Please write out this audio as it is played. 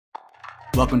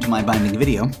Welcome to my binding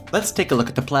video. Let's take a look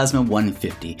at the Plasma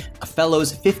 150, a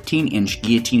Fellows 15-inch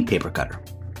guillotine paper cutter.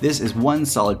 This is one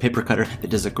solid paper cutter that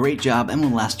does a great job and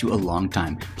will last you a long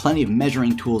time. Plenty of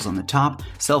measuring tools on the top,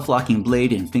 self-locking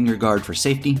blade and finger guard for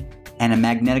safety, and a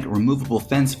magnetic removable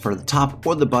fence for the top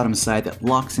or the bottom side that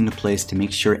locks into place to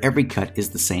make sure every cut is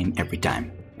the same every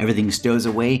time. Everything stows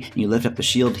away and you lift up the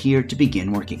shield here to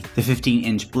begin working. The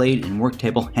 15-inch blade and work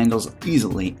table handles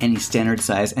easily any standard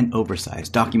size and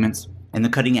oversized documents, and the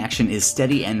cutting action is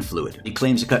steady and fluid. It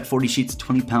claims to cut 40 sheets of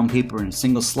 20-pound paper in a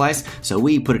single slice, so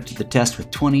we put it to the test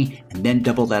with 20 and then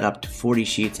doubled that up to 40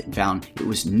 sheets and found it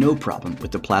was no problem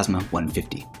with the Plasma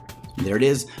 150. And there it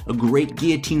is, a great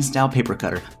guillotine-style paper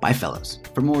cutter by Fellows.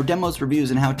 For more demos,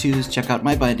 reviews, and how-tos, check out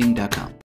MyBinding.com.